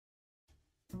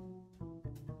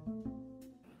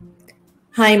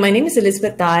Hi, my name is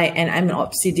Elizabeth Dai, and I'm an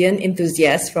Obsidian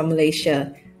enthusiast from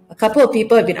Malaysia. A couple of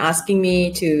people have been asking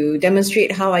me to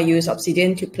demonstrate how I use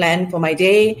Obsidian to plan for my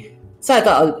day, so I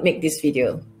thought I'll make this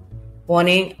video.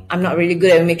 Warning, I'm not really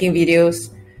good at making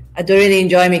videos. I don't really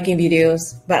enjoy making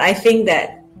videos, but I think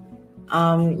that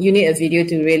you need a video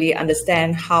to really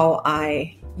understand how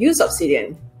I use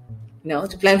Obsidian,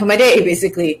 to plan for my day,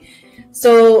 basically.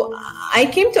 So I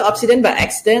came to Obsidian by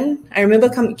accident. I remember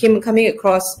coming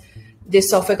across this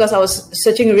software because I was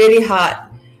searching really hard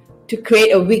to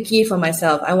create a wiki for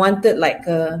myself. I wanted like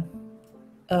a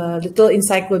little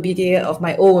encyclopedia of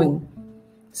my own.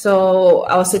 So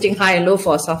I was searching high and low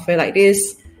for a software like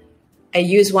this. I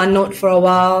used OneNote for a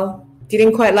while,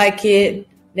 didn't quite like it.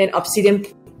 Then Obsidian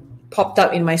popped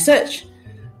up in my search.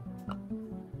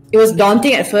 It was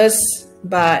daunting at first,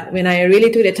 but when I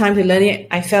really took the time to learn it,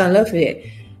 I fell in love with it.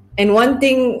 And one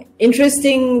thing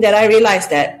interesting that I realized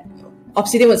that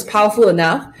Obsidian was powerful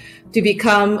enough to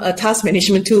become a task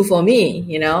management tool for me,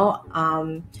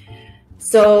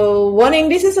 So warning,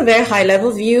 this is a very high level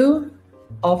view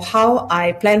of how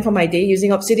I plan for my day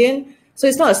using Obsidian. So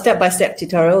it's not a step-by-step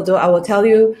tutorial, though I will tell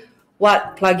you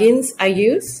what plugins I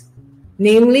use.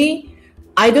 Namely,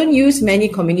 I don't use many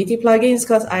community plugins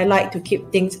because I like to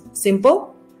keep things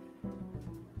simple.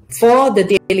 For the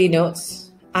daily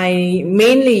notes, I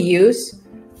mainly use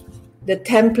the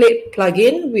template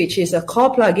plugin, which is a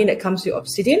core plugin that comes with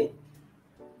Obsidian,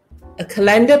 a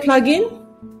calendar plugin,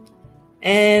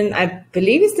 and I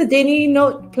believe it's the daily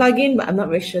note plugin, but I'm not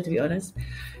very sure, to be honest,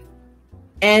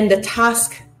 and the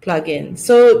task plugin.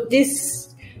 So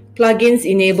these plugins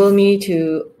enable me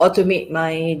to automate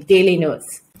my daily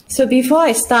notes. So before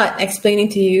I start explaining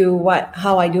to you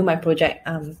how I do my project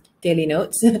daily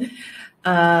notes,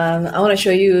 I want to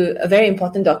show you a very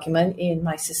important document in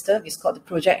my system. It's called the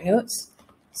project notes.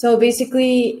 So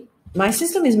basically, my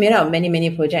system is made out of many, many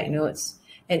project notes.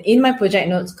 And in my project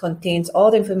notes contains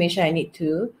all the information I need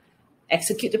to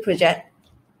execute the project.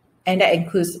 And that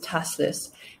includes the task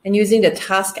list. And using the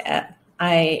task app,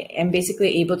 I am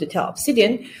basically able to tell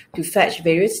Obsidian to fetch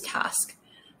various tasks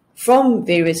from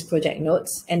various project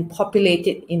notes and populate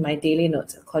it in my daily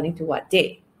notes according to what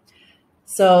day.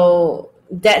 So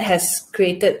that has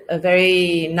created a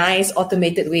very nice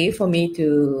automated way for me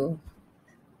to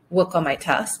work on my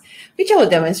tasks, which I will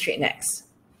demonstrate next.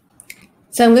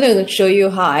 So I'm going to show you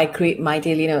how I create my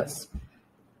daily notes.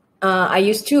 I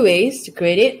use two ways to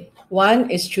create it. One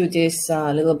is through this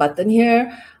little button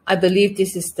here. I believe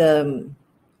this is the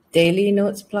daily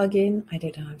notes plugin. I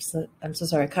don't know. I'm so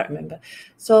sorry. I can't remember.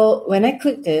 So when I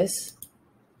click this,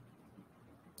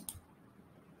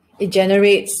 it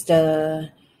generates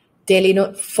the daily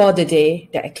note for the day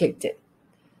that I clicked it.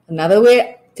 Another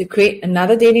way to create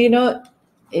another daily note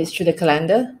is through the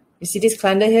calendar. You see this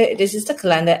calendar here? This is the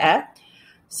calendar app.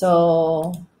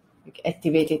 So you can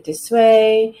activate it this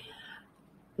way.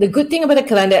 The good thing about the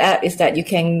calendar app is that you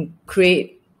can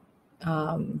create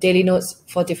daily notes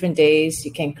for different days.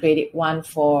 You can create it one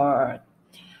for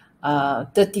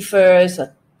 31st,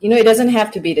 or, it doesn't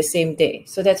have to be the same day.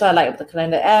 So that's what I like about the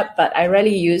calendar app, but I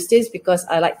rarely use this because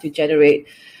I like to generate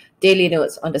daily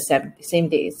notes on the same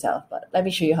day itself. But let me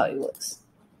show you how it works.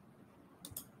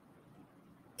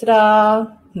 Ta-da!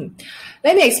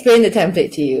 Let me explain the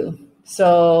template to you.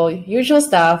 So usual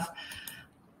stuff,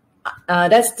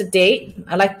 that's the date.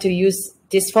 I like to use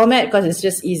this format because it's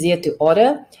just easier to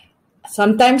order.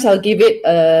 Sometimes I'll give it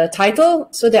a title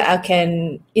so that I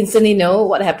can instantly know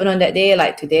what happened on that day.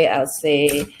 Like today, I'll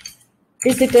say,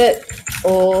 visited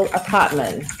old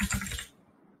apartment.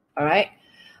 All right.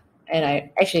 And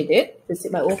I actually did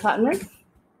visit my old apartment.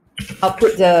 I'll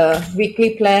put the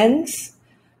weekly plans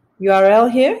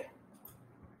URL here.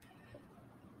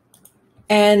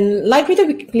 And like with the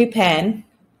weekly plan,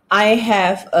 I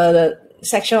have a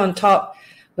section on top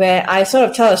where I sort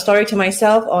of tell a story to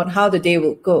myself on how the day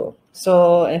will go.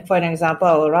 So, and for an example,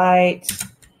 I will write,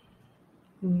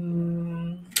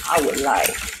 I would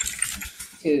like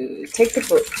to take the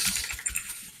books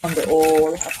from the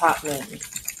old apartment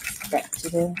back to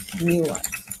the new one.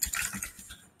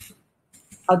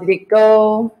 How did it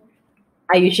go?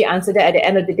 I usually answer that at the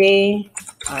end of the day.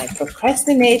 I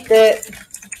procrastinated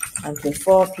until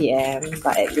 4 p.m.,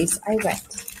 but at least I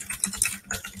went.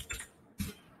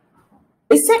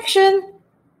 This section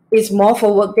is more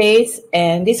for work days,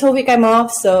 and this whole week I'm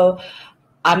off, so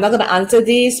I'm not going to answer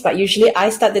this, but usually I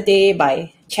start the day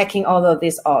by checking all of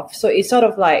this off. So it's sort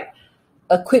of like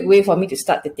a quick way for me to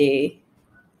start the day.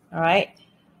 All right.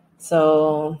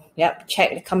 So, yep,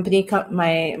 check the company,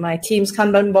 my team's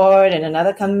Kanban board and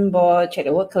another Kanban board, check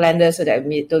the work calendar so that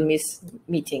I don't miss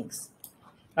meetings.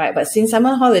 right? But since I'm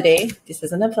on holiday, this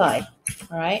doesn't apply,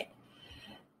 all right?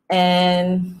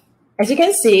 And as you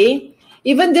can see,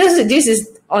 even this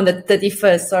is on the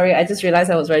 31st. Sorry, I just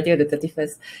realized I was writing on the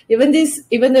 31st.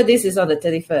 Even though this is on the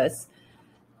 31st,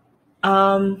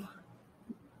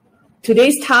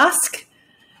 today's task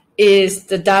is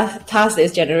the task that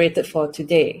is generated for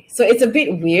today. So it's a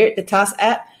bit weird, the task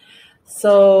app.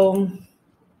 So,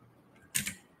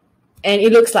 and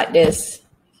it looks like this.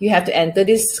 You have to enter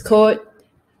this code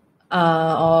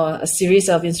or a series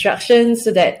of instructions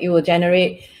so that it will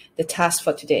generate the task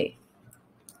for today.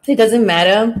 So it doesn't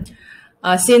matter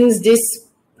since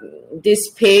this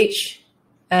page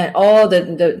and all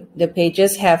the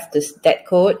pages have that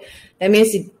code. That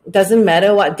means it doesn't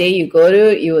matter what day you go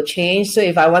to, it will change. So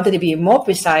if I wanted to be more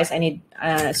precise, I need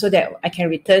so that I can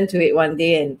return to it one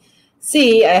day and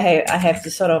see, I have to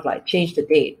sort of like change the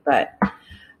date. But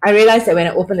I realized that when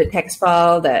I open the text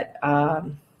file that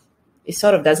it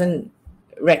sort of doesn't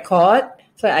record.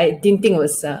 So I didn't think it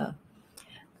was,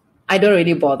 I don't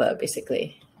really bother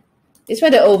basically. This is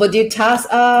where the overdue tasks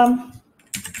are.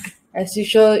 As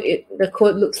usual, the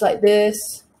code looks like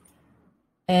this.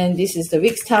 And this is the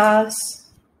week's task.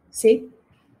 See?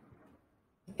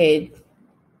 Okay.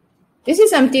 This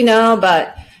is empty now,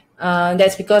 but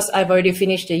that's because I've already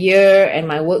finished the year and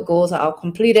my work goals are all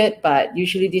completed. But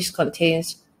usually this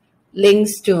contains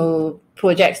links to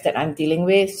projects that I'm dealing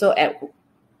with. So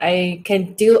I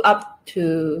can deal up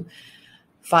to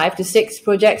 5 to 6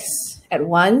 projects at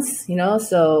once, you know,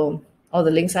 so all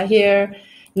the links are here.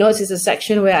 Notes is a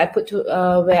section where I put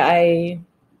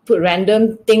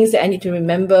random things that I need to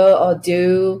remember or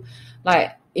do,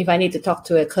 like if I need to talk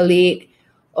to a colleague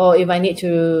or if I need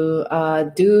to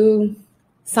do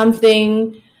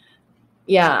something.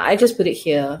 Yeah, I just put it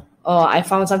here. Or I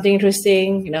found something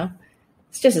interesting, you know.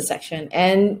 It's just a section.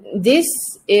 And this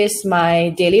is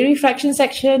my daily reflection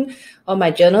section or my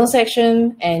journal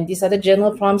section. And these are the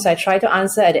journal prompts I try to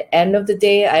answer at the end of the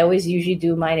day. I always usually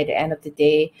do mine at the end of the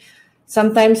day.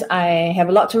 Sometimes I have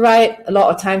a lot to write. A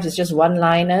lot of times it's just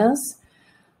one-liners.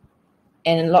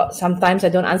 And sometimes I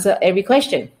don't answer every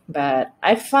question. But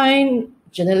I find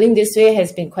journaling this way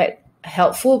has been quite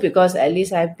helpful because at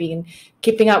least I've been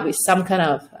keeping up with some kind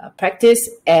of practice.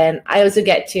 And I also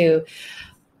get to,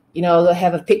 you know,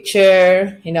 have a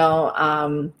picture, you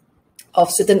know,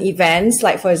 of certain events.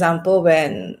 Like, for example,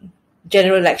 when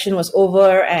general election was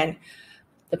over and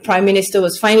the prime minister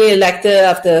was finally elected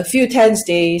after a few tense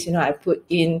days, you know, I put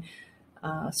in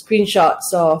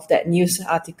screenshots of that news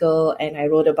article and I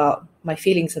wrote about my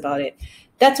feelings about it.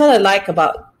 That's what I like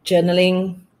about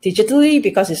journaling digitally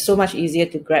because it's so much easier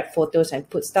to grab photos and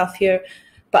put stuff here.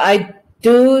 But I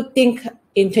do think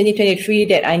in 2023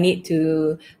 that I need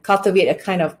to cultivate a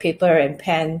kind of paper and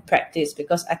pen practice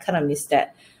because I kind of miss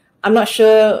that. I'm not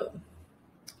sure.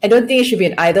 I don't think it should be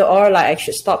an either or, like I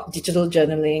should stop digital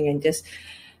journaling and just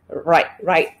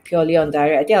write purely on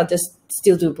diary. I think I'll just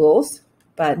still do both,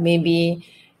 but maybe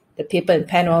the paper and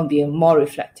pen will be more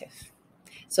reflective.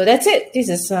 So that's it. This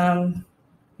is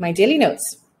my daily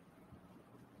notes.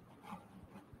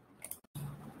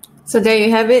 So there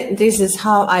you have it. This is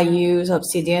how I use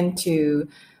Obsidian to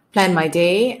plan my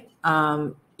day.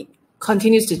 It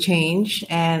continues to change,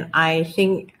 and I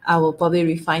think I will probably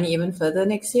refine it even further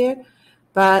next year.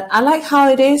 But I like how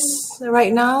it is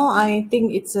right now. I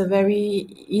think it's a very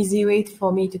easy way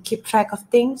for me to keep track of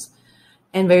things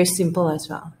and very simple as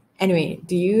well. Anyway,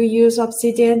 do you use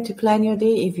Obsidian to plan your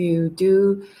day? If you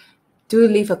do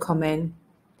leave a comment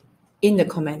in the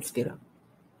comments below.